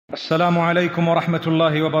السلام عليكم ورحمة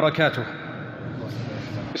الله وبركاته.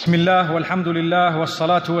 بسم الله والحمد لله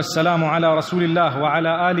والصلاة والسلام على رسول الله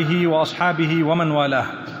وعلى آله وأصحابه ومن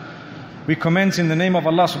والاه. We commence in the name of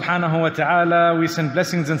Allah subhanahu wa ta'ala. We send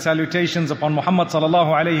blessings and salutations upon Muhammad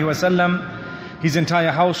sallallahu alayhi wa sallam, his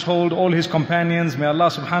entire household, all his companions. May Allah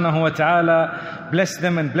subhanahu wa ta'ala bless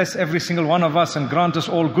them and bless every single one of us and grant us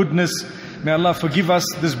all goodness. May Allah forgive us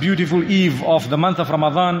this beautiful eve of the month of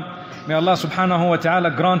Ramadan. May Allah subhanahu wa ta'ala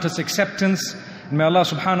grant us acceptance. May Allah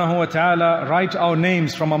subhanahu wa ta'ala write our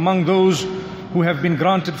names from among those who have been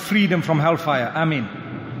granted freedom from hellfire. Ameen.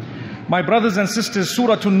 My brothers and sisters,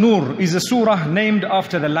 Surah An-Nur is a surah named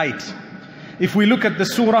after the light. If we look at the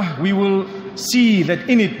surah, we will see that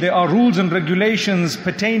in it there are rules and regulations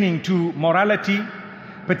pertaining to morality,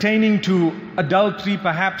 pertaining to adultery,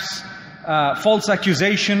 perhaps false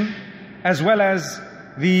accusation, as well as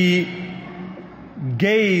the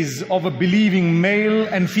gaze of a believing male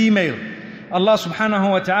and female. Allah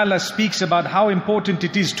subhanahu wa ta'ala speaks about how important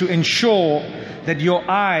it is to ensure that your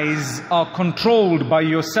eyes are controlled by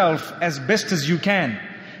yourself as best as you can,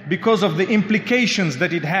 because of the implications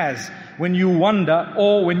that it has when you wander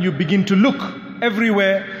or when you begin to look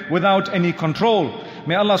everywhere without any control.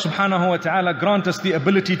 May Allah subhanahu wa ta'ala grant us the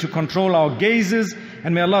ability to control our gazes,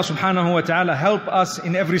 and may Allah subhanahu wa ta'ala help us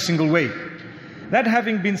in every single way. That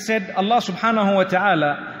having been said, Allah subhanahu wa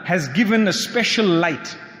ta'ala has given a special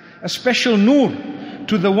light, a special nur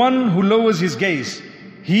to the one who lowers his gaze,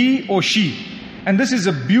 he or she. And this is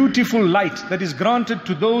a beautiful light that is granted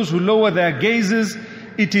to those who lower their gazes.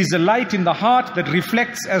 It is a light in the heart that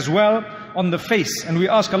reflects as well on the face. And we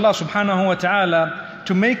ask Allah subhanahu wa ta'ala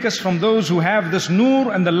to make us from those who have this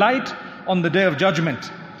nur and the light on the Day of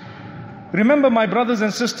Judgment. Remember, my brothers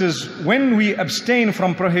and sisters, when we abstain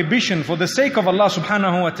from prohibition for the sake of Allah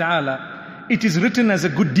subhanahu wa ta'ala, it is written as a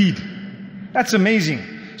good deed. That's amazing.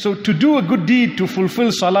 So to do a good deed, to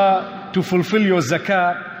fulfill salah, to fulfill your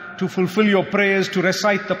zakah, to fulfill your prayers, to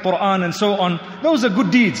recite the Qur'an and so on, those are good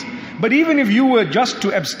deeds. But even if you were just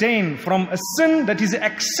to abstain from a sin that is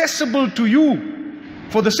accessible to you,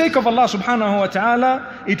 for the sake of Allah subhanahu wa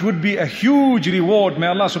ta'ala, it would be a huge reward. May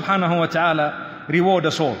Allah subhanahu wa ta'ala reward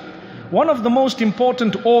us all. One of the most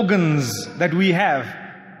important organs that we have,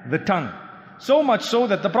 the tongue. So much so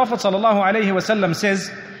that the Prophet ﷺ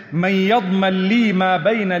says, مَنْ يَضْمَنْ لِي مَا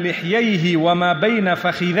بَيْنَ لِحْيَيْهِ وَمَا بَيْنَ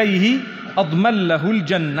فَخِذَيْهِ أَضْمَنْ لَهُ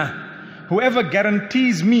الْجَنَّةِ. Whoever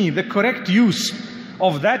guarantees me the correct use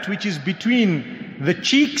of that which is between the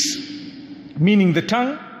cheeks, meaning the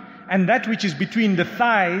tongue, and that which is between the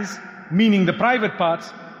thighs, meaning the private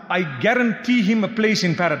parts, I guarantee him a place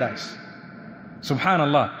in paradise.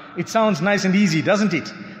 Subhanallah. It sounds nice and easy, doesn't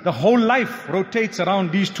it? The whole life rotates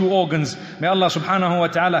around these two organs. May Allah subhanahu wa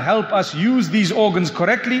ta'ala help us use these organs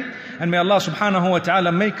correctly, and may Allah subhanahu wa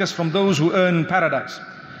ta'ala make us from those who earn paradise.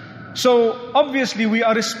 So obviously we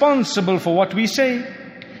are responsible for what we say.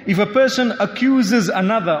 If a person accuses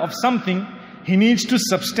another of something, he needs to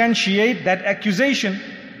substantiate that accusation.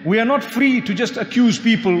 We are not free to just accuse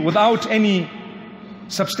people without any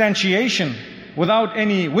substantiation, without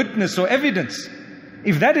any witness or evidence.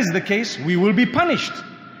 If that is the case, we will be punished.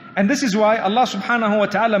 And this is why Allah subhanahu wa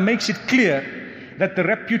ta'ala makes it clear that the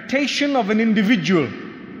reputation of an individual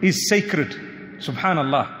is sacred.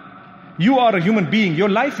 Subhanallah. You are a human being. Your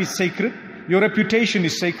life is sacred. Your reputation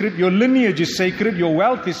is sacred. Your lineage is sacred. Your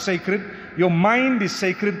wealth is sacred. Your mind is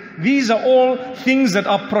sacred. These are all things that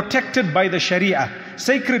are protected by the Sharia.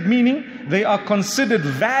 Sacred meaning they are considered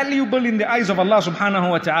valuable in the eyes of Allah subhanahu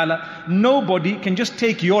wa ta'ala. Nobody can just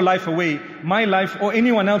take your life away, my life or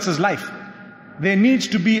anyone else's life. There needs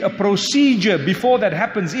to be a procedure before that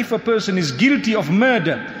happens. If a person is guilty of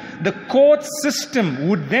murder, the court system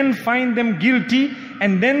would then find them guilty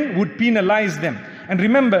and then would penalize them. And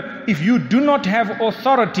remember, if you do not have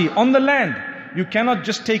authority on the land, you cannot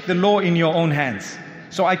just take the law in your own hands.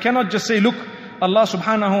 So I cannot just say, look, Allah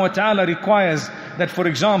subhanahu wa ta'ala requires that, for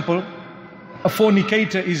example, a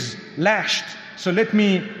fornicator is lashed. So let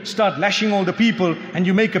me start lashing all the people, and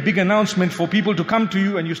you make a big announcement for people to come to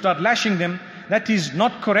you and you start lashing them. That is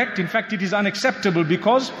not correct. In fact, it is unacceptable,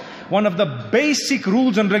 because one of the basic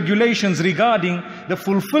rules and regulations regarding the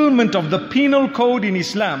fulfillment of the penal code in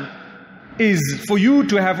Islam is for you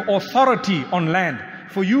to have authority on land,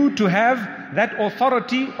 for you to have that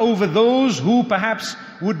authority over those who perhaps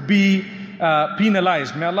would be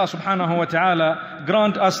penalized. May Allah subhanahu wa ta'ala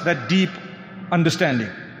grant us that deep understanding.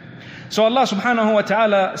 So Allah subhanahu wa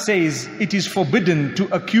ta'ala says it is forbidden to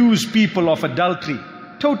accuse people of adultery.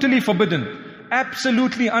 Totally forbidden.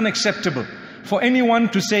 Absolutely unacceptable for anyone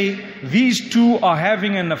to say these two are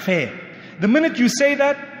having an affair. The minute you say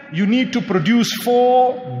that, you need to produce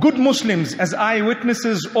 4 good Muslims as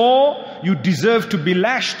eyewitnesses, or you deserve to be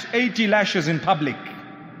lashed 80 lashes in public.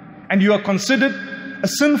 And you are considered a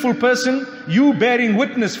sinful person. You bearing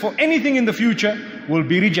witness for anything in the future will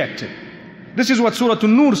be rejected. This is what Surah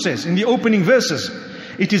An-Nur says in the opening verses.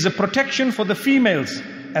 It is a protection for the females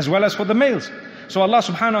as well as for the males. So Allah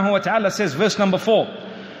subhanahu wa ta'ala says, verse number 4,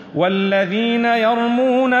 وَالَّذِينَ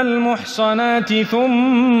يَرْمُونَ الْمُحْصَنَاتِ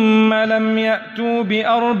ثُمَّ لَمْ يَأْتُوا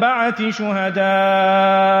بِأَرْبَعَةِ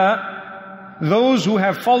شُهَدَاءَ. Those who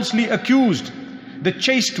have falsely accused the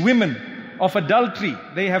chaste women of adultery,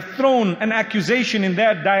 they have thrown an accusation in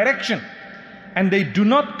their direction, and they do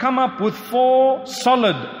not come up with 4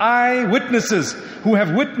 solid eyewitnesses who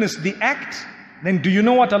have witnessed the act, then do you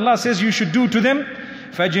know what Allah says you should do to them?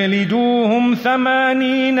 فَجَلِدُوهُمْ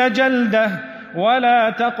ثَمَانِينَ جَلْدَةً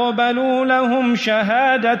وَلَا تَقْبَلُوا لَهُمْ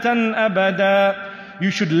شَهَادَةً أَبَدًا. You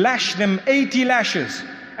should lash them 80 lashes,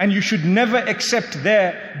 and you should never accept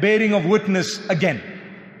their bearing of witness again.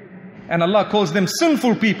 And Allah calls them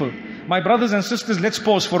sinful people. My brothers and sisters, let's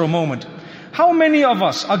pause for a moment. How many of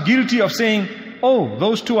us are guilty of saying, oh,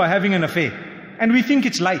 those two are having an affair, and we think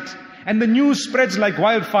it's light, and the news spreads like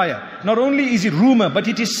wildfire. Not only is it rumor, but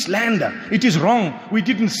it is slander. It is wrong. We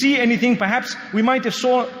didn't see anything. Perhaps we might have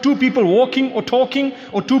saw 2 people walking or talking,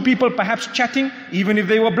 or 2 people perhaps chatting, even if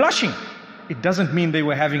they were blushing. It doesn't mean they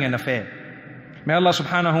were having an affair. May Allah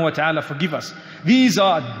subhanahu wa ta'ala forgive us. These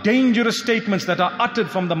are dangerous statements that are uttered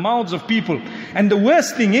from the mouths of people. And the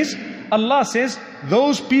worst thing is, Allah says,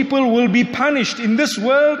 those people will be punished in this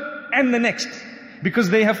world and the next, because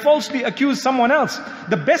they have falsely accused someone else.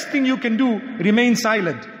 The best thing you can do, remain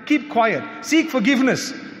silent, keep quiet, seek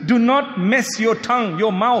forgiveness. Do not mess your tongue,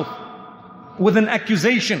 your mouth with an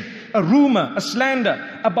accusation, a rumor, a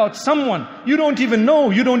slander about someone you don't even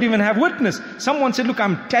know, you don't even have witness. Someone said, look,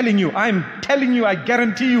 I'm telling you, I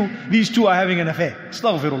guarantee you, these two are having an affair.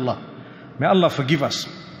 Astaghfirullah. May Allah forgive us.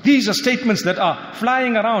 These are statements that are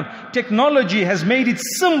flying around. Technology has made it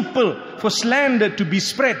simple for slander to be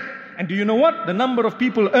spread. And do you know what? The number of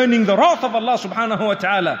people earning the wrath of Allah subhanahu wa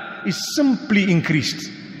ta'ala is simply increased.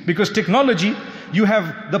 Because technology, you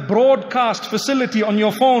have the broadcast facility on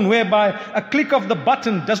your phone, whereby a click of the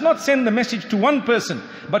button does not send the message to one person,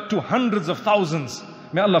 but to hundreds of thousands.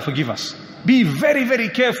 May Allah forgive us. Be very, very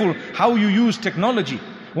careful how you use technology.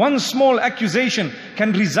 One small accusation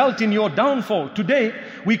can result in your downfall. Today,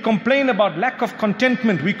 we complain about lack of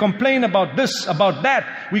contentment. We complain about this, about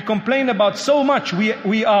that. We complain about so much.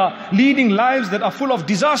 We are leading lives that are full of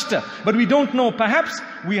disaster. But we don't know, perhaps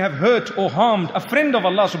we have hurt or harmed a friend of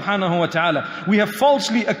Allah subhanahu wa ta'ala. We have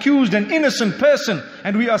falsely accused an innocent person,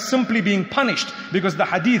 and we are simply being punished. Because the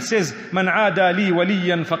hadith says, مَنْ عَادَى لِي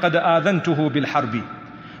وَلِيًّا فَقَدْ آذَنْتُهُ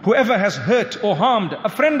بِالْحَرْبِ. Whoever has hurt or harmed a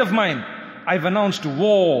friend of mine, I've announced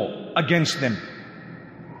war against them.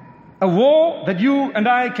 A war that you and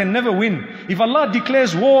I can never win. If Allah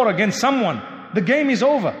declares war against someone, the game is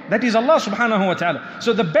over. That is Allah subhanahu wa ta'ala.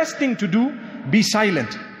 So the best thing to do, be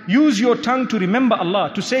silent. Use your tongue to remember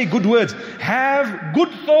Allah, to say good words. Have good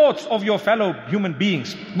thoughts of your fellow human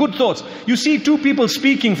beings. Good thoughts. You see 2 people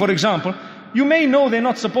speaking, for example. You may know they're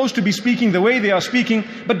not supposed to be speaking the way they are speaking,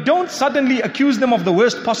 but don't suddenly accuse them of the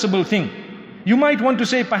worst possible thing. You might want to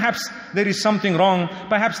say, perhaps there is something wrong,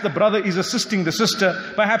 perhaps the brother is assisting the sister,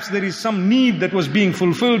 perhaps there is some need that was being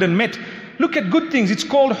fulfilled and met. Look at good things. It's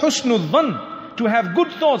called husnul dhann, to have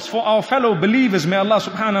good thoughts for our fellow believers. May Allah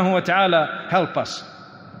subhanahu wa ta'ala help us.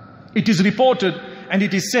 It is reported and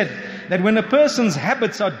it is said that when a person's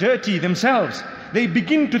habits are dirty themselves, they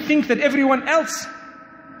begin to think that everyone else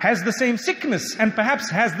has the same sickness and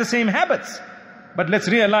perhaps has the same habits. But let's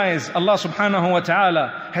realize Allah subhanahu wa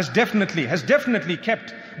ta'ala has definitely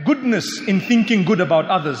kept goodness in thinking good about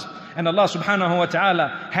others. And Allah subhanahu wa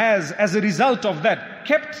ta'ala has, as a result of that,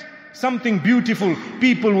 kept something beautiful.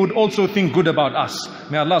 People would also think good about us.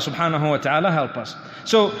 May Allah subhanahu wa ta'ala help us.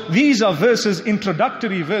 So these are verses,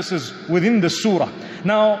 introductory verses within the surah.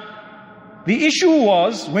 Now, the issue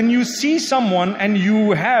was, when you see someone and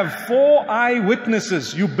you have 4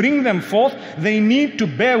 eyewitnesses, you bring them forth, they need to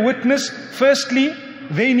bear witness. Firstly,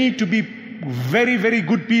 they need to be very, very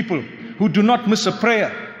good people who do not miss a prayer,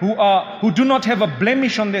 who do not have a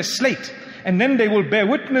blemish on their slate. And then they will bear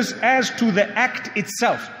witness as to the act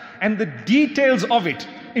itself and the details of it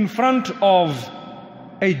in front of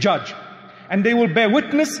a judge. And they will bear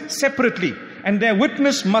witness separately, and their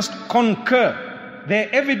witness must concur.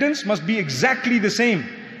 Their evidence must be exactly the same.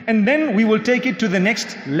 And then we will take it to the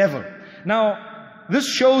next level. Now, this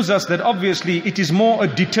shows us that obviously it is more a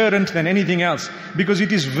deterrent than anything else, because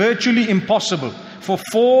it is virtually impossible for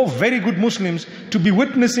 4 very good Muslims to be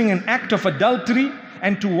witnessing an act of adultery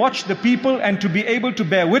and to watch the people and to be able to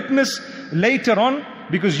bear witness later on.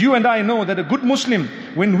 Because you and I know that a good Muslim,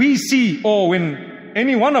 when we see, or when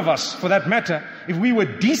any one of us for that matter, if we were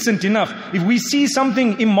decent enough, if we see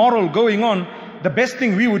something immoral going on, the best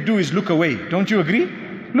thing we would do is look away. Don't you agree?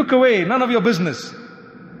 Look away, none of your business.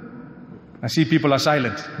 I see people are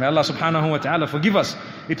silent. May Allah subhanahu wa ta'ala forgive us.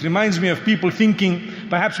 It reminds me of people thinking,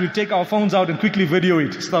 perhaps we take our phones out and quickly video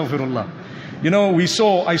it. Astaghfirullah. You know, I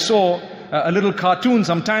saw a little cartoon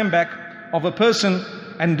some time back of a person,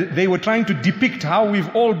 and they were trying to depict how we've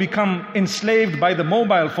all become enslaved by the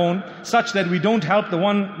mobile phone, such that we don't help the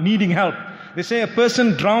one needing help. They say a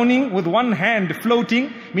person drowning with one hand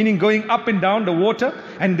floating, meaning going up and down the water,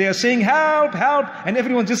 and they are saying, help, help, and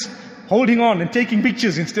everyone just holding on and taking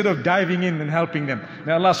pictures instead of diving in and helping them.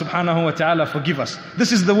 May Allah subhanahu wa ta'ala forgive us.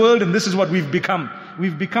 This is the world, and this is what we've become.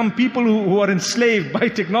 We've become people who are enslaved by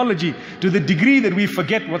technology to the degree that we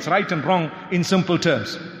forget what's right and wrong in simple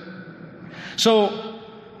terms. So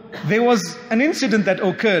there was an incident that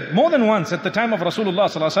occurred more than once at the time of Rasulullah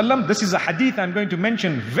ﷺ. This is a hadith I'm going to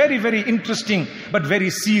mention, very, very interesting but very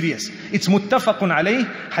serious. It's muttafaqun alayh,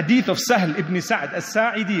 hadith of Sahl ibn Sa'd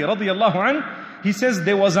as-Sa'idi radiyallahu anhu. He says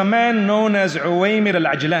there was a man known as Uwaymir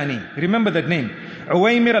al-Ajlani. Remember that name?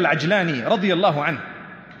 Uwaymir al-Ajlani radiyallahu anhu.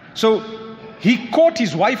 So he caught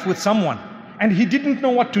his wife with someone, and he didn't know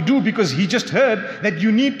what to do, because he just heard that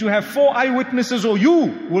you need to have 4 eyewitnesses or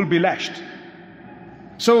you will be lashed.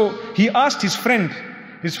 So he asked his friend.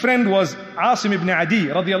 His friend was Asim ibn Adi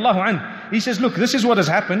radiyallahu anhu. He says, look, this is what has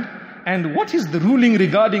happened, and what is the ruling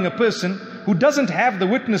regarding a person who doesn't have the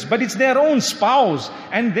witness, but it's their own spouse,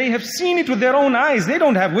 and they have seen it with their own eyes. They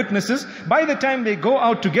don't have witnesses. By the time they go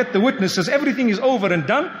out to get the witnesses, everything is over and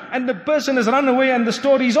done, and the person has run away and the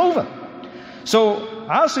story is over. So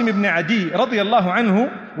Asim ibn Adi radiyallahu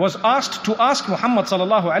anhu was asked to ask Muhammad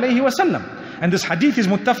sallallahu alayhi wasallam, and this hadith is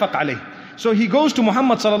muttafaq alayh. So he goes to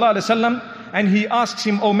Muhammad sallallahu alayhi wasallam and he asks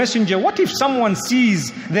him, "O Messenger, what if someone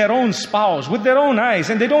sees their own spouse with their own eyes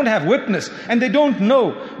and they don't have witness and they don't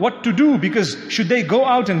know what to do, because should they go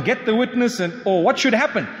out and get the witness, or what should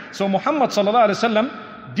happen?" So Muhammad sallallahu alayhi wasallam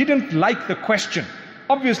didn't like the question.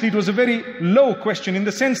 Obviously it was a very low question, in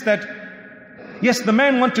the sense that yes, the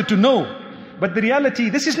man wanted to know, but the reality,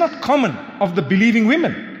 this is not common of the believing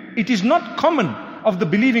women. It is not common of the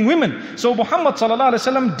believing women. So Muhammad sallallahu alaihi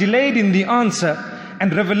wasallam delayed in the answer,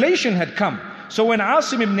 and revelation had come. So when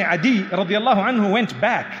Asim ibn Adi radiallahu anhu went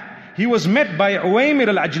back, he was met by Uwaymir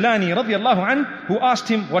al-Ajlani radiallahu anhu, who asked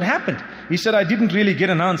him what happened. He said, "I didn't really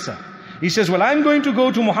get an answer." He says, "Well, I'm going to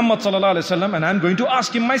go to Muhammad sallallahu alaihi wasallam and I'm going to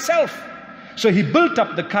ask him myself." So he built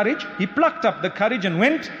up the courage, he plucked up the courage and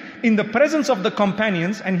went in the presence of the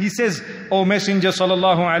companions, and he says, "O Messenger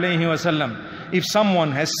sallallahu alaihi wasallam, if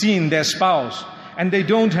someone has seen their spouse and they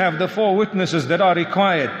don't have the 4 witnesses that are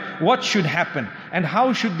required, what should happen and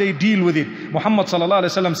how should they deal with it?" Muhammad sallallahu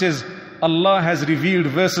alaihi wasallam says, "Allah has revealed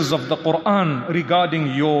verses of the Qur'an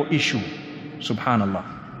regarding your issue." Subhanallah.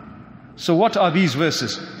 So what are these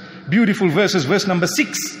verses? Beautiful verses. Verse number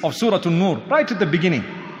 6 of Surah An-Nur, right at the beginning.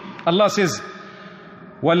 Allah says,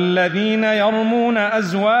 وَالَّذِينَ يَرْمُونَ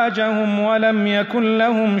أَزْوَاجَهُمْ وَلَمْ يَكُنْ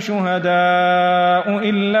لَهُمْ شُهَدَاءُ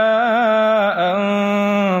إِلَّا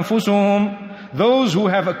أَنفُسُهُمْ. Those who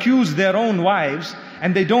have accused their own wives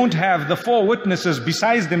and they don't have the 4 witnesses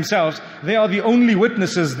besides themselves, they are the only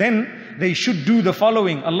witnesses, then they should do the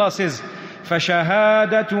following. Allah says,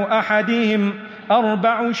 فَشَهَادَةُ أَحَدِهِمْ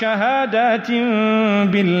أَرْبَعُ شَهَادَاتٍ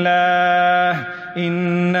بِاللَّهِ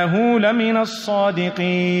إِنَّهُ لَمِنَ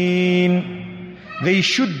الصَّادِقِينَ. They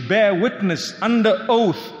should bear witness under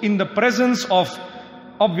oath in the presence of,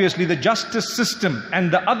 obviously, the justice system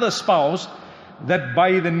and the other spouse, that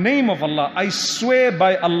by the name of Allah, I swear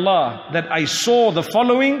by Allah that I saw the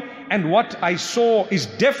following, and what I saw is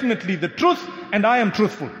definitely the truth, and I am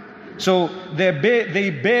truthful. So they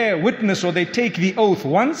bear witness, or they take the oath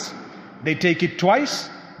once, they take it twice,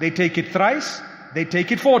 they take it thrice, they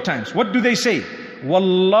take it 4 times. What do they say?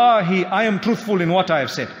 Wallahi, I am truthful in what I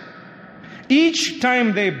have said. Each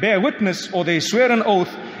time they bear witness or they swear an oath,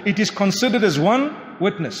 it is considered as one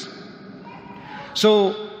witness.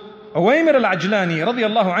 So Uwaymir al-Ajlani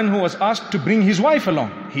radiyallahu anhu was asked to bring his wife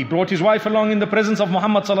along. He brought his wife along in the presence of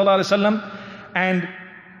Muhammad sallallahu alaihi wasallam, and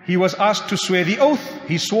he was asked to swear the oath.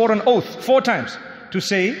 He swore an oath 4 times to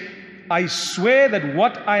say, "I swear that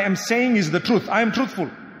what I am saying is the truth. I am truthful."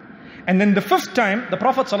 And then the 5th time, the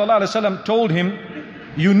Prophet sallallahu alaihi wasallam told him,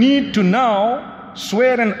 "You need to now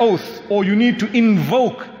swear an oath, or you need to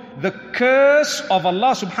invoke the curse of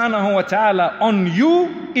Allah subhanahu wa ta'ala on you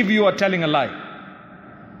if you are telling a lie."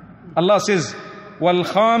 Allah says,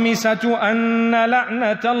 وَالْخَامِسَةُ أَنَّ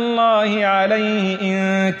لَعْنَةَ اللَّهِ عَلَيْهِ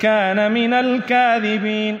إِن كَانَ مِنَ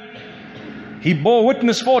الْكَاذِبِينَ. He bore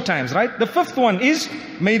witness 4 times, right? The 5th one is,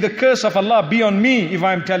 may the curse of Allah be on me if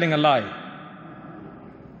I am telling a lie.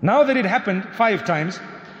 Now that it happened 5 times,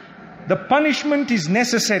 the punishment is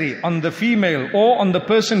necessary on the female or on the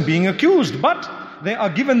person being accused. But they are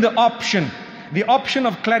given the option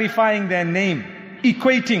of clarifying their name,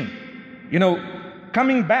 equating,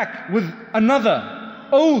 coming back with another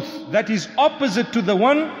oath that is opposite to the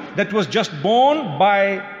one that was just borne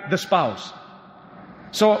by the spouse.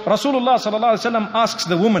 So Rasulullah SAW asks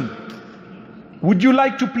the woman, would you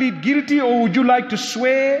like to plead guilty or would you like to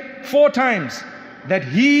swear 4 times that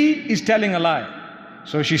he is telling a lie?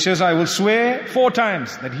 So she says, I will swear 4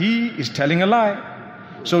 times that he is telling a lie.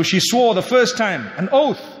 So she swore the first time, an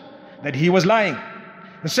oath that he was lying.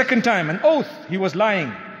 The second time, an oath he was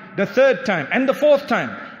lying. The 3rd time and the 4th time.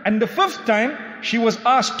 And the 5th time, she was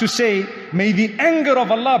asked to say, may the anger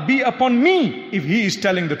of Allah be upon me if he is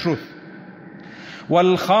telling the truth.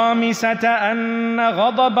 وَالْخَامِسَةَ أَنَّ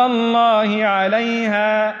غَضَبَ اللَّهِ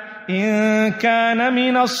عَلَيْهَا إِن كَانَ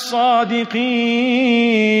مِنَ الصَّادِقِينَ.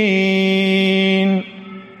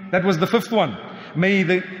 That was the 5th one. May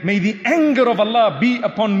the anger of Allah be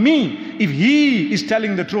upon me if he is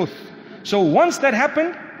telling the truth. So once that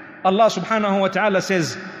happened, Allah subhanahu wa ta'ala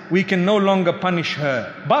says, we can no longer punish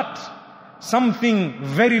her. But something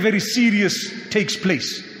very, very serious takes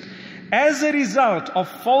place. As a result of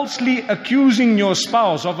falsely accusing your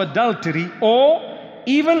spouse of adultery, or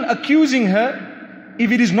even accusing her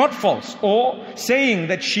if it is not false, or saying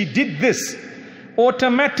that she did this,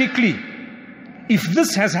 automatically, if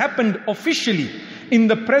this has happened officially in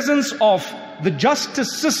the presence of the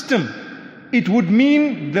justice system, it would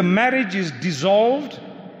mean the marriage is dissolved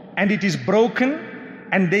and it is broken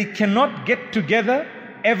and they cannot get together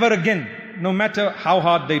ever again, no matter how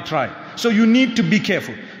hard they try. So you need to be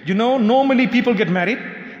careful. Normally people get married,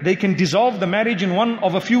 they can dissolve the marriage in one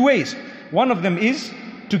of a few ways. One of them is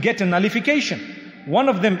to get a nullification. One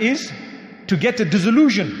of them is to get a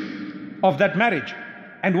dissolution of that marriage.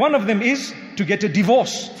 And one of them is to get a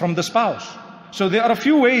divorce from the spouse. So there are a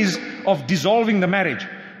few ways of dissolving the marriage.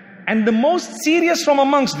 And the most serious from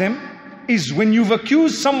amongst them is when you've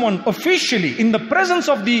accused someone officially in the presence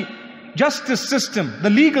of the justice system, the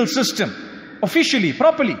legal system, officially,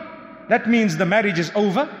 properly. That means the marriage is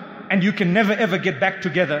over and you can never ever get back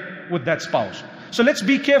together with that spouse. So let's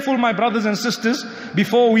be careful, my brothers and sisters,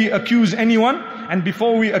 before we accuse anyone and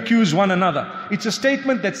before we accuse one another. It's a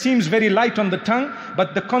statement that seems very light on the tongue,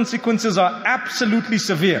 but the consequences are absolutely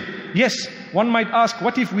severe. Yes, one might ask,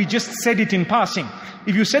 what if we just said it in passing?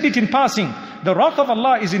 If you said it in passing, the wrath of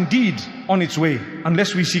Allah is indeed on its way,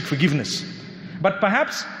 unless we seek forgiveness. But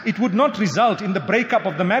perhaps it would not result in the breakup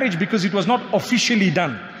of the marriage because it was not officially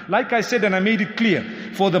done. Like I said, and I made it clear,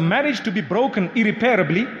 for the marriage to be broken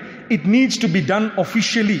irreparably, it needs to be done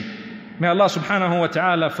officially. May Allah subhanahu wa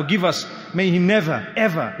ta'ala forgive us. May He never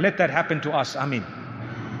ever let that happen to us. Ameen.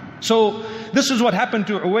 So this is what happened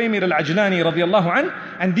to Uwaymir al-Ajlani radiallahu anh,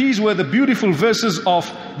 and these were the beautiful verses of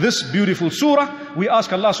this beautiful surah. We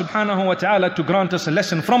ask Allah subhanahu wa ta'ala to grant us a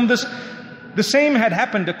lesson from this. The same had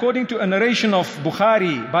happened according to a narration of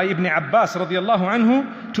Bukhari by Ibn Abbas radiallahu anhu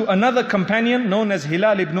to another companion known as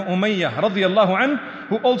Hilal ibn Umayyah radiallahu anh,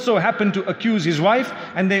 who also happened to accuse his wife,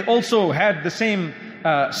 and they also had the same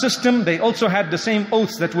system, they also had the same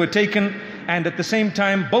oaths that were taken, and at the same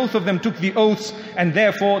time both of them took the oaths, and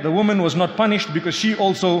therefore the woman was not punished because she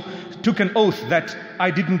also took an oath that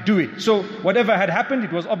I didn't do it. So whatever had happened,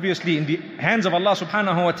 it was obviously in the hands of Allah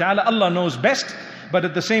subhanahu wa ta'ala. Allah knows best. But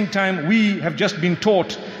at the same time, we have just been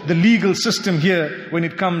taught the legal system here when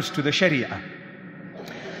it comes to the Sharia.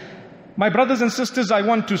 My brothers and sisters, I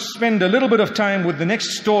want to spend a little bit of time with the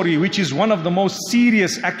next story, which is one of the most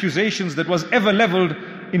serious accusations that was ever leveled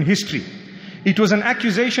in history. It was an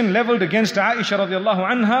accusation leveled against Aisha radiallahu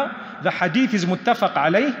anha. The hadith is muttafaq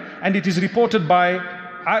alayh, and it is reported by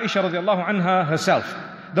Aisha radiallahu anha herself.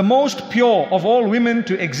 The most pure of all women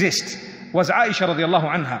to exist was Aisha radiallahu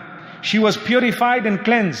anha. She was purified and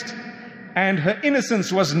cleansed, and her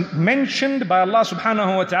innocence was mentioned by Allah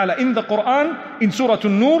subhanahu wa ta'ala in the Qur'an, in Surah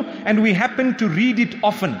An-Nur, and we happen to read it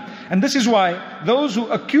often. And this is why those who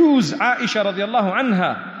accuse Aisha radiallahu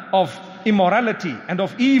anha of immorality and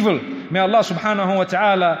of evil, may Allah subhanahu wa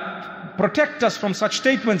ta'ala protect us from such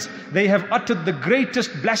statements. They have uttered the greatest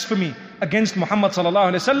blasphemy against Muhammad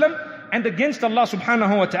sallallahu alaihi wasallam and against Allah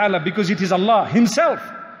subhanahu wa ta'ala, because it is Allah Himself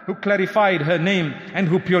who clarified her name and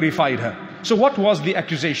who purified her. So what was the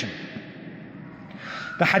accusation?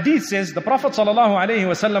 The hadith says the Prophet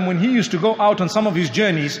ﷺ, when he used to go out on some of his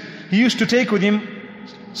journeys, he used to take with him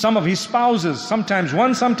some of his spouses, sometimes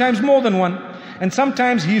one, sometimes more than one. And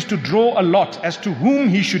sometimes he used to draw a lot as to whom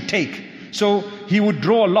he should take. So he would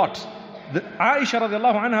draw a lot. Aisha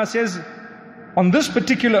radiallahu anha says, on this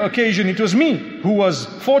particular occasion, it was me who was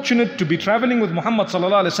fortunate to be traveling with Muhammad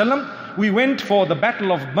sallallahu alaihi wasallam. We went for the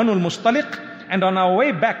battle of Banu al-Mustaliq, and on our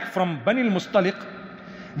way back from Banu al-Mustaliq,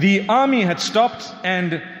 the army had stopped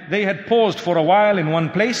and they had paused for a while in one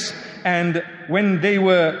place. And when they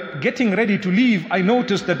were getting ready to leave, I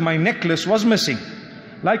noticed that my necklace was missing.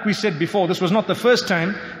 Like we said before, this was not the first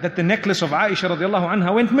time that the necklace of Aisha radiallahu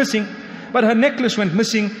anha went missing. But her necklace went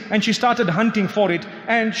missing and she started hunting for it,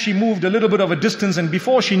 and she moved a little bit of a distance, and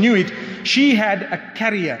before she knew it, she had a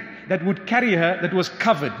carrier that would carry her that was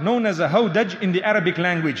covered, known as a hawdaj in the Arabic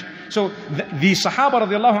language. So the Sahaba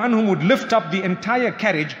radiallahu anhum would lift up the entire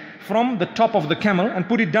carriage from the top of the camel and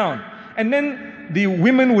put it down. And then the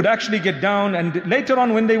women would actually get down, and later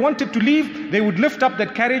on when they wanted to leave, they would lift up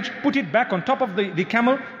that carriage, put it back on top of the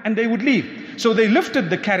camel, and they would leave. So they lifted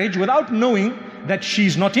the carriage without knowing that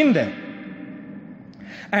she's not in there.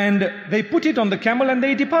 And they put it on the camel and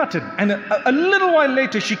they departed. And a little while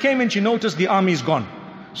later she came and she noticed the army is gone.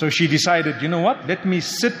 So she decided, you know what, let me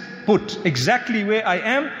sit put exactly where I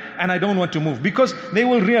am, and I don't want to move, because they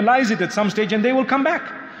will realize it at some stage and they will come back.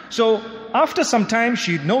 So after some time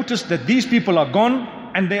she noticed that these people are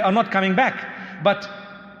gone and they are not coming back. But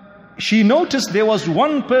she noticed there was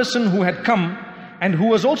one person who had come and who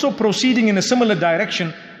was also proceeding in a similar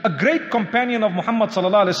direction, a great companion of Muhammad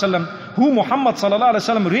sallallahu alaihi wasallam, who Muhammad sallallahu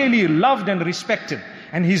alaihi wasallam really loved and respected.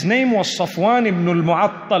 And his name was Safwan ibn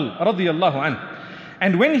al-Mu'attal radiyallahu anhu.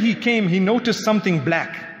 And when he came, he noticed something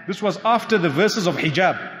black. This was after the verses of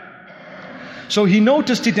hijab. So he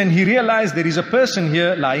noticed it and he realized there is a person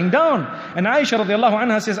here lying down. And Aisha radiallahu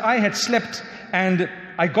anha says, I had slept and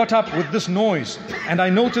I got up with this noise and I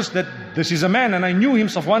noticed that this is a man, and I knew him,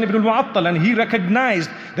 Safwan ibn al-Mu'attal, and he recognized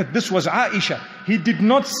that this was Aisha. He did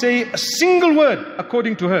not say a single word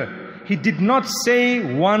according to her. He did not say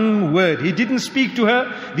one word. He didn't speak to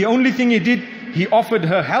her. The only thing he did, he offered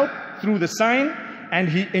her help through the sign, and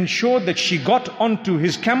he ensured that she got onto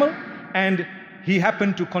his camel, and he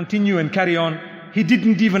happened to continue and carry on. He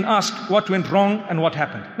didn't even ask what went wrong and what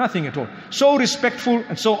happened. Nothing at all. So respectful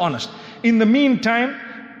and so honest. In the meantime,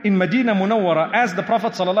 in Medina Munawwara, as the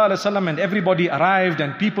Prophet ﷺ and everybody arrived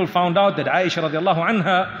and people found out that Aisha radiallahu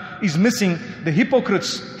anha is missing, the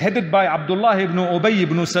hypocrites headed by Abdullah ibn Ubay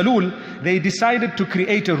ibn Salul, they decided to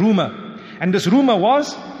create a rumor. And this rumor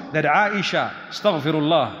was that Aisha,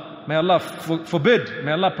 astaghfirullah, may Allah forbid,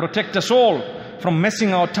 may Allah protect us all from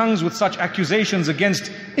messing our tongues with such accusations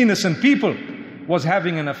against innocent people, was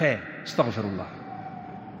having an affair. Astaghfirullah.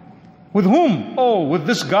 With whom? Oh, with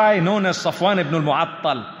this guy known as Safwan ibn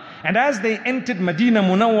al-Mu'attal. And as they entered Medina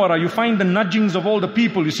Munawwara, you find the nudgings of all the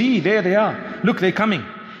people. You see, there they are. Look, they're coming.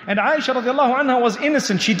 And Aisha radiallahu anha was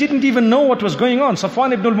innocent. She didn't even know what was going on.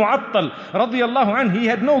 Safwan ibn al-Mu'attal radiallahu anhu, he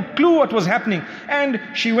had no clue what was happening. And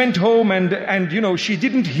she went home and you know, she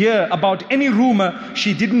didn't hear about any rumor.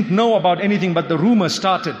 She didn't know about anything, but the rumor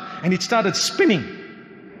started. And it started spinning.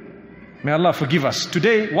 May Allah forgive us.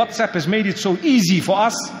 Today, WhatsApp has made it so easy for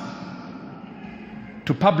us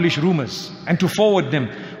to publish rumors and to forward them.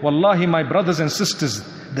 Wallahi, my brothers and sisters,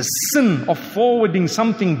 the sin of forwarding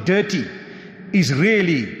something dirty is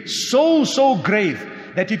really so grave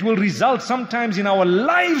that it will result sometimes in our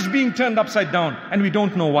lives being turned upside down, and we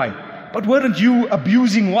don't know why. But weren't you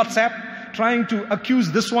abusing WhatsApp, trying to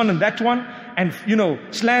accuse this one and that one, and you know,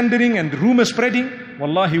 slandering and rumor spreading?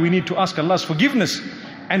 Wallahi, we need to ask Allah's forgiveness,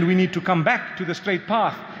 and we need to come back to the straight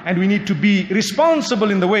path, and we need to be responsible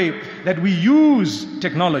in the way that we use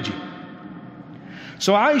technology.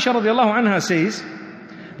 So Aisha radiallahu anha says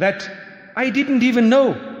that I didn't even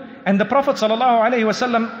know. And the Prophet sallallahu alaihi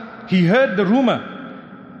wasallam, he heard the rumor.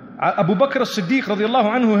 Abu Bakr as-Siddiq radiallahu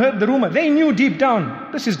anhu heard the rumor. They knew deep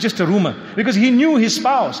down, this is just a rumor, because he knew his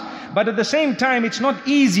spouse. But at the same time, it's not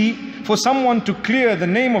easy for someone to clear the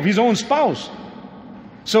name of his own spouse.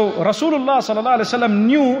 So Rasulullah sallallahu alaihi wasallam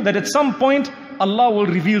knew that at some point Allah will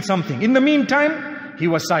reveal something. In the meantime, he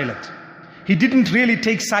was silent. He didn't really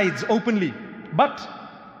take sides openly, but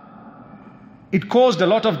it caused a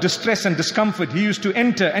lot of distress and discomfort. He used to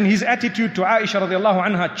enter, and his attitude to Aisha radiallahu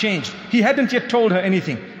anha changed. He hadn't yet told her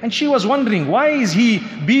anything, and she was wondering, why is he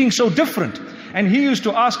being so different? And he used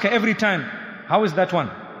to ask her every time, how is that one?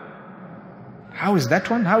 How is that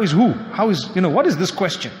one? How is who? How is, you know, what is this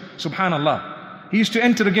question? Subhanallah. He used to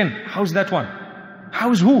enter again, how's that one?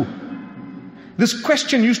 How is who? This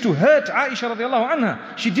question used to hurt Aisha radiallahu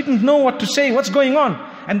anha. She didn't know what to say, what's going on.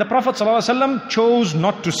 And the Prophet ﷺ chose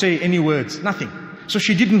not to say any words, nothing. So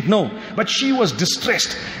she didn't know, but she was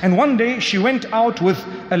distressed. And one day she went out with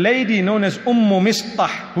a lady known as Mistah,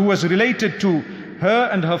 who was related to her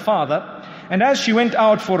and her father. And as she went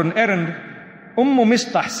out for an errand,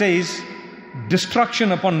 Mistah says,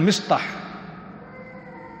 destruction upon Mistah.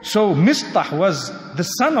 So Mistah was the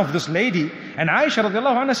son of this lady, and Aisha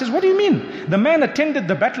radiallahu anha says, what do you mean? The man attended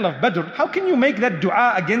the battle of Badr. How can you make that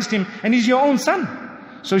dua against him and he's your own son?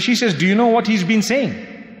 So she says, do you know what he's been saying?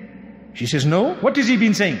 She says, no. What has he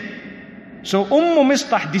been saying? So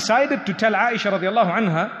Mistah decided to tell Aisha radiallahu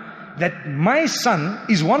anha that my son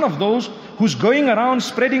is one of those who's going around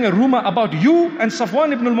spreading a rumor about you and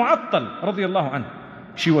Safwan ibn al-Mu'attal radiallahu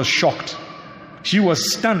anha. She was shocked. She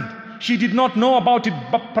was stunned. She did not know about it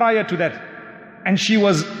prior to that. And she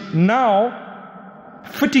was now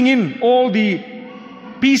fitting in all the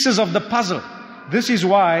pieces of the puzzle. This is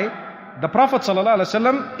why the Prophet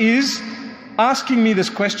ﷺ is asking me this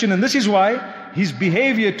question, and this is why his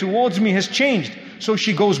behavior towards me has changed. So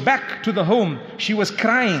she goes back to the home. She was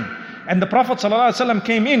crying. And the Prophet ﷺ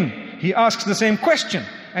came in. He asks the same question.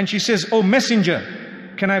 And she says, oh messenger,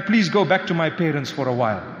 can I please go back to my parents for a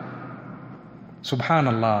while?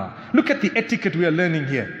 Subhanallah. Look at the etiquette we are learning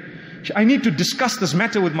here. I need to discuss this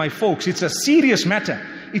matter with my folks. It's a serious matter.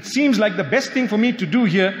 It seems like the best thing for me to do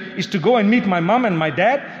here is to go and meet my mom and my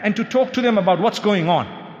dad and to talk to them about what's going on.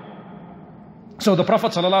 So the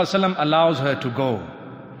Prophet ﷺ allows her to go.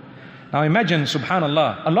 Now imagine,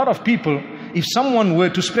 subhanallah, a lot of people, if someone were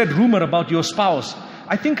to spread rumor about your spouse,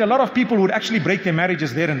 I think a lot of people would actually break their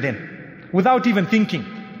marriages there and then, without even thinking.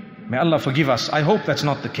 May Allah forgive us. I hope that's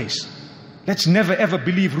not the case. Let's never ever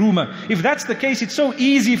believe rumor. If that's the case, it's so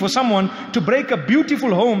easy for someone to break a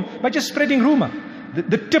beautiful home by just spreading rumor.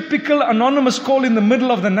 The typical anonymous call in the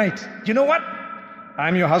middle of the night. You know what?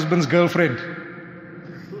 I'm your husband's girlfriend.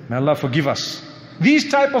 May Allah forgive us. These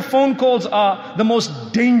type of phone calls are the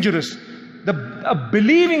most dangerous. A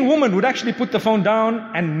believing woman would actually put the phone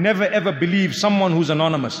down and never ever believe someone who's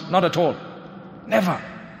anonymous. Not at all. Never.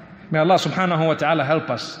 May Allah subhanahu wa ta'ala help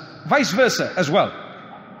us. Vice versa as well.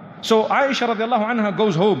 So Aisha radiallahu anha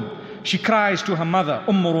goes home. She cries to her mother,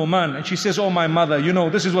 Roman, and she says, oh my mother, you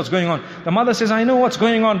know, this is what's going on. The mother says, I know what's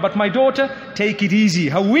going on, but my daughter, take it easy.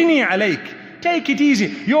 Hawini alayk. Take it easy.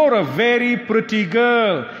 You're a very pretty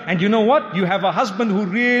girl. And you know what? You have a husband who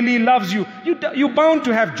really loves you. You're bound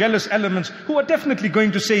to have jealous elements who are definitely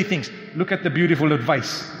going to say things. Look at the beautiful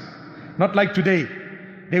advice. Not like today.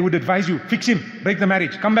 They would advise you, fix him, break the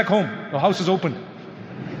marriage, come back home. The house is open.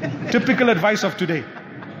 Typical advice of today.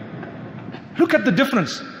 Look at the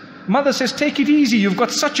difference. Mother says, take it easy. You've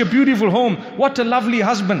got such a beautiful home. What a lovely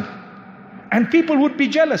husband. And people would be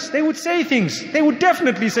jealous. They would say things. They would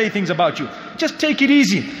definitely say things about you. Just take it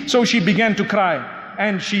easy. So she began to cry.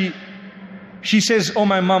 And she says, oh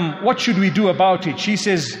my mom, what should we do about it? She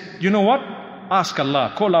says, you know what? Ask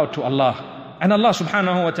Allah. Call out to Allah. And Allah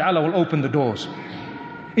subhanahu wa ta'ala will open the doors.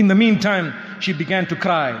 In the meantime, she began to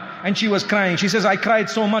cry. And she was crying. She says, I cried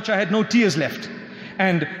so much I had no tears left.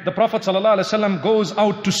 And the Prophet ﷺ goes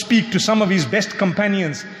out to speak to some of his best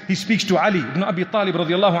companions. He speaks to Ali ibn Abi Talib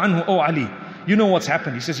radiallahu anhu. Oh Ali, you know what's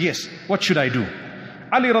happened? He says, yes. What should I do?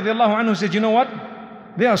 Ali radiallahu anhu said, you know what?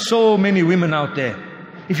 There are so many women out there.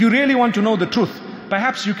 If you really want to know the truth,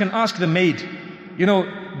 perhaps you can ask the maid, you know,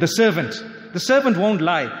 the servant. The servant won't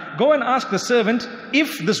lie. Go and ask the servant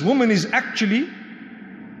if this woman is actually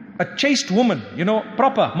a chaste woman, you know,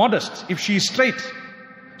 proper, modest, if she is straight.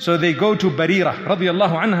 So they go to Barira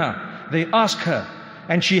radiallahu anha. They ask her,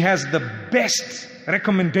 and she has the best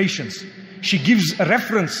recommendations. She gives a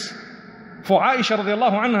reference for Aisha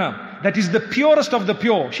radiallahu anha that is the purest of the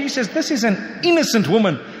pure. She says, this is an innocent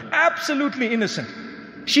woman, absolutely innocent.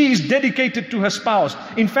 She is dedicated to her spouse.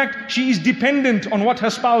 In fact, she is dependent on what her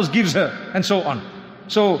spouse gives her, and so on.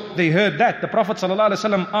 So they heard that. The Prophet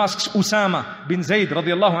ﷺ asks Usama bin Zayd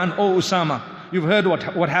radiallahu anhu, oh Usama, you've heard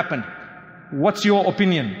what happened. What's your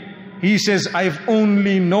opinion? He says, I've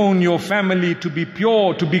only known your family to be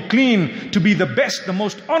pure, to be clean, to be the best, the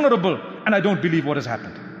most honorable, and I don't believe what has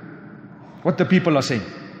happened. What the people are saying.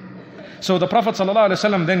 So the Prophet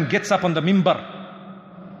ﷺ then gets up on the mimbar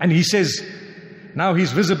and he says, now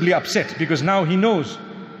he's visibly upset because now he knows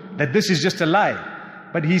that this is just a lie.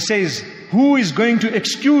 But he says, who is going to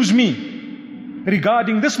excuse me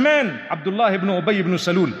regarding this man, Abdullah ibn Ubay ibn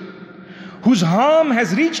Salul, whose harm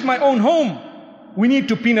has reached my own home? We need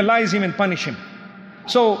to penalize him and punish him.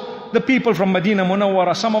 So the people from Medina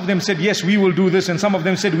Munawwara, some of them said, yes, we will do this, and some of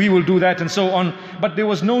them said, we will do that, and so on. But there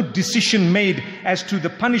was no decision made as to the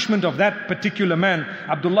punishment of that particular man,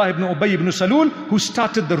 Abdullah ibn Ubay ibn Salul, who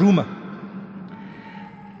started the rumor.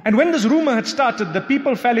 And when this rumor had started, the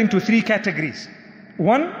people fell into three categories.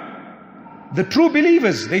 One, the true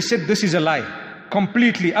believers, they said this is a lie.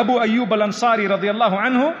 Completely. Abu Ayyub al-Ansari radiallahu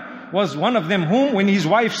anhu was one of them whom, when his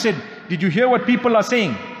wife said, did you hear what people are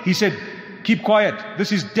saying? He said, keep quiet.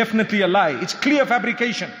 This is definitely a lie. It's clear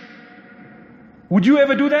fabrication. Would you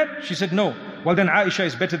ever do that? She said, no. Well then Aisha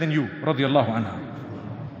is better than you, radiallahu anha.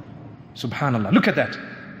 Subhanallah. Look at that.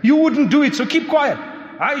 You wouldn't do it, so keep quiet.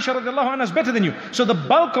 Aisha radiallahu anha is better than you. So the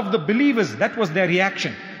bulk of the believers, that was their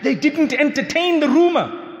reaction. They didn't entertain the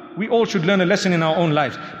rumor. We all should learn a lesson in our own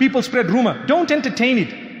lives. People spread rumor. Don't entertain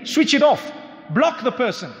it. Switch it off. Block the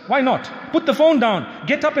person. Why not? Put the phone down.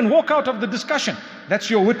 Get up and walk out of the discussion. That's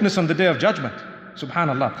your witness on the Day of Judgment.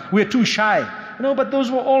 Subhanallah. We're too shy. No, but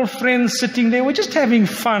those were all friends sitting there. We're just having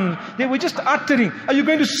fun. They were just uttering. Are you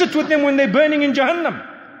going to sit with them when they're burning in Jahannam?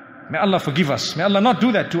 May Allah forgive us. May Allah not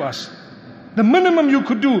do that to us. The minimum you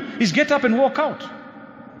could do is get up and walk out.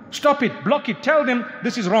 Stop it. Block it. Tell them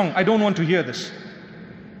this is wrong. I don't want to hear this.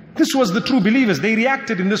 This was the true believers. They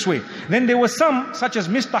reacted in this way. Then there were some, such as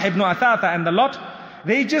Mistah ibn Athatha and the lot,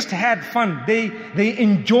 they just had fun. They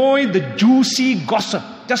enjoyed the juicy gossip.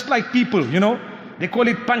 Just like people, you know. They call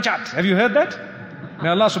it panchat. Have you heard that? May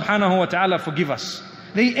Allah subhanahu wa ta'ala forgive us.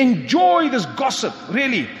 They enjoy this gossip,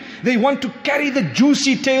 really. They want to carry the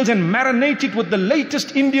juicy tales and marinate it with the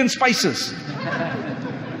latest Indian spices.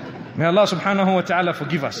 May Allah subhanahu wa ta'ala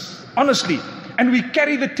forgive us. Honestly. And we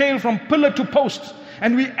carry the tale from pillar to post.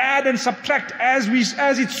 And we add and subtract as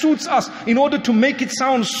it suits us in order to make it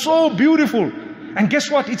sound so beautiful. And guess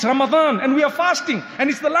what? It's Ramadan and we are fasting. And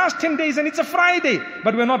it's the last 10 days and it's a Friday.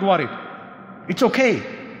 But we're not worried. It's okay.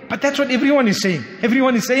 But that's what everyone is saying.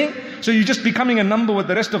 Everyone is saying. So you're just becoming a number with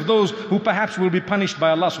the rest of those who perhaps will be punished by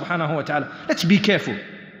Allah subhanahu wa ta'ala. Let's be careful.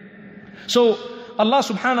 So Allah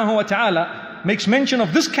subhanahu wa ta'ala makes mention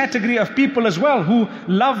of this category of people as well who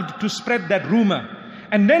loved to spread that rumor.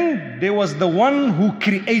 And then there was the one who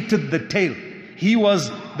created the tale. He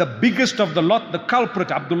was the biggest of the lot, the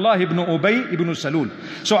culprit, Abdullah ibn Ubay ibn Salul.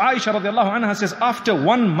 So Aisha radiallahu anha says, after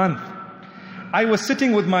 1 month, I was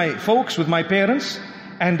sitting with my folks, with my parents,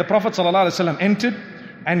 and the Prophet sallallahu alaihi wasallam entered,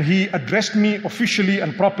 and he addressed me officially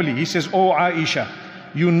and properly. He says, oh Aisha,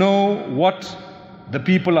 you know what the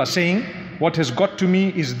people are saying. What has got to me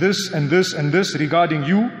is this and this and this regarding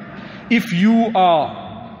you. If you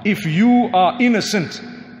are innocent,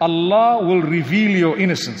 Allah will reveal your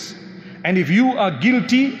innocence. And if you are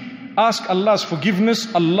guilty, ask Allah's forgiveness,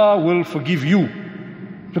 Allah will forgive you.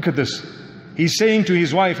 Look at this. He's saying to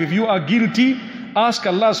his wife, if you are guilty, ask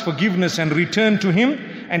Allah's forgiveness and return to Him,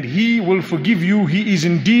 and He will forgive you. He is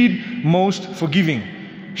indeed most forgiving.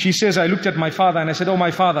 She says, I looked at my father and I said, oh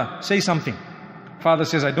my father, say something. Father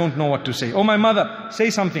says, I don't know what to say. Oh my mother, say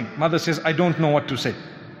something. Mother says, I don't know what to say.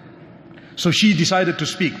 So she decided to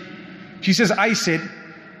speak. She says, I said,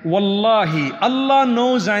 Wallahi, Allah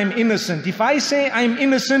knows I'm innocent. If I say I'm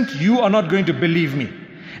innocent, you are not going to believe me.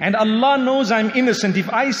 And Allah knows I'm innocent. If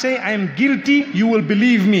I say I'm guilty, you will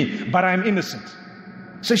believe me, but I'm innocent.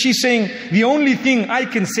 So she's saying, the only thing I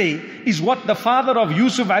can say is what the father of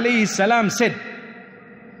Yusuf alayhi salam said.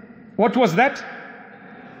 What was that?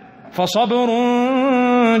 فَصَبْرٌ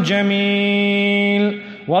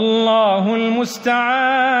جَمِيلٌ وَاللَّهُ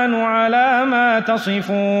الْمُسْتَعَانُ عَلَى مَا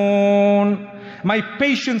تَصِفُونَ. My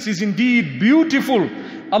patience is indeed beautiful.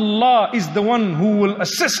 Allah is the one who will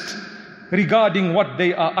assist regarding what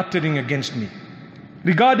they are uttering against me,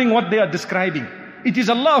 regarding what they are describing. It is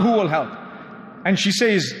Allah who will help. And she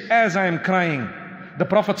says, as I am crying, the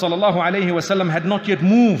Prophet ﷺ had not yet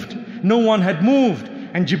moved. No one had moved.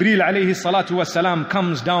 And Jibreel alayhi salatu wasalam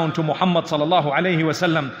comes down to Muhammad sallallahu alayhi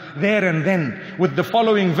wasallam there and then with the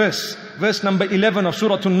following verse. Verse number 11 of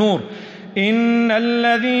Surah An-Nur. إِنَّ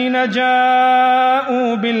الَّذِينَ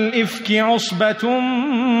جَاءُوا بِالْإِفْكِ عُصْبَةٌ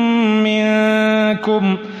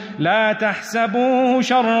مِّنكُمْ لا تحسبوه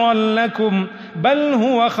شرا لكم بل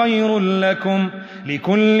هو خير لكم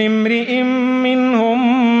لكل امرئ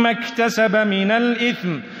منهم ما اكتسب من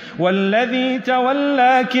الإثم والذي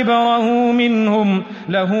تولى كبره منهم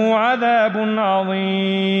له عذاب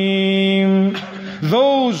عظيم.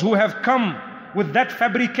 Those who have come with that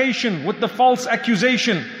fabrication, with the false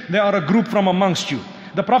accusation, they are a group from amongst you.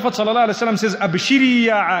 The Prophet ﷺ says, Abshiri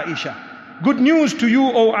ya Aisha. Good news to you,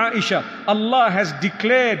 O Aisha. Allah has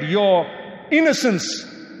declared your innocence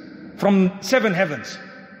from 7 heavens.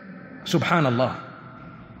 Subhanallah.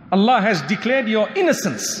 Allah has declared your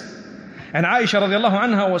innocence. And Aisha radiallahu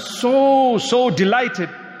anha was so delighted.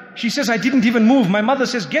 She says, I didn't even move. My mother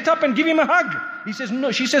says, get up and give him a hug. He says, no.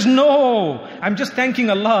 She says, no. I'm just thanking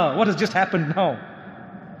Allah. What has just happened now?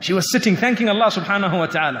 She was sitting thanking Allah subhanahu wa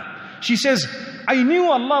ta'ala. She says, I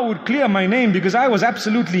knew Allah would clear my name because I was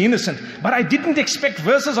absolutely innocent. But I didn't expect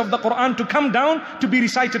verses of the Qur'an to come down to be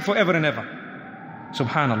recited forever and ever.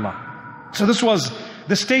 Subhanallah. So this was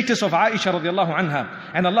the status of Aisha radiallahu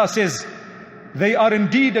anha. And Allah says, they are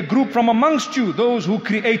indeed a group from amongst you, those who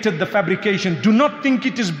created the fabrication. Do not think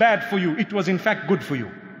it is bad for you. It was in fact good for you.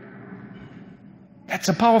 That's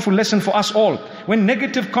a powerful lesson for us all. When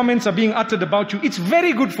negative comments are being uttered about you, it's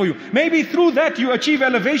very good for you. Maybe through that you achieve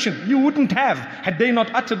elevation. You wouldn't have had they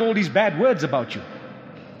not uttered all these bad words about you.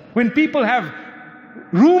 When people have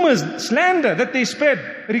rumors, slander that they spread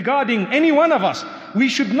regarding any one of us, we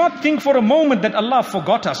should not think for a moment that Allah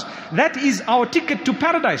forgot us. That is our ticket to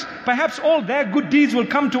paradise. Perhaps all their good deeds will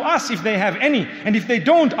come to us if they have any. And if they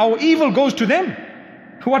don't, our evil goes to them.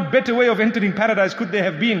 What better way of entering paradise could there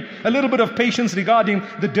have been? A little bit of patience regarding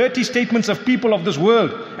the dirty statements of people of this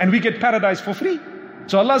world, and we get paradise for free.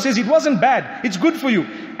 So Allah says it wasn't bad, it's good for you.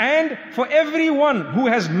 And for everyone who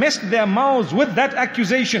has messed their mouths with that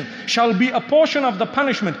accusation shall be a portion of the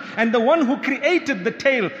punishment. And the one who created the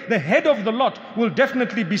tail, the head of the lot, will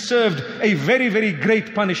definitely be served a very, very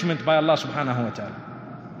great punishment by Allah subhanahu wa ta'ala.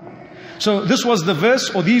 So this was the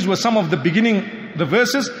verse, or these were some of the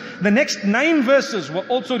verses. The next 9 verses were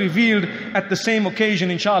also revealed at the same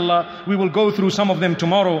occasion, inshallah. We will go through some of them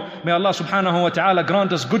tomorrow. May Allah subhanahu wa ta'ala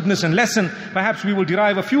grant us goodness and lesson. Perhaps we will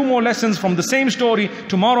derive a few more lessons from the same story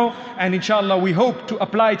tomorrow. And inshallah we hope to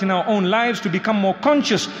apply it in our own lives, to become more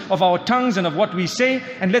conscious of our tongues and of what we say.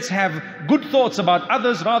 And let's have good thoughts about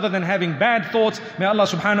others rather than having bad thoughts. May Allah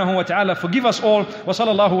subhanahu wa ta'ala forgive us all. Wa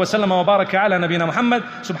sallallahu wa sallam wa baraka ala nabina Muhammad.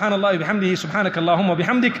 Subhanallah bihamdihi, subhanakallahumma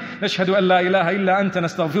bihamdik. Nashhadu an la ilaha illa anta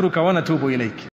nastaghfiruka wa natubu ilayk.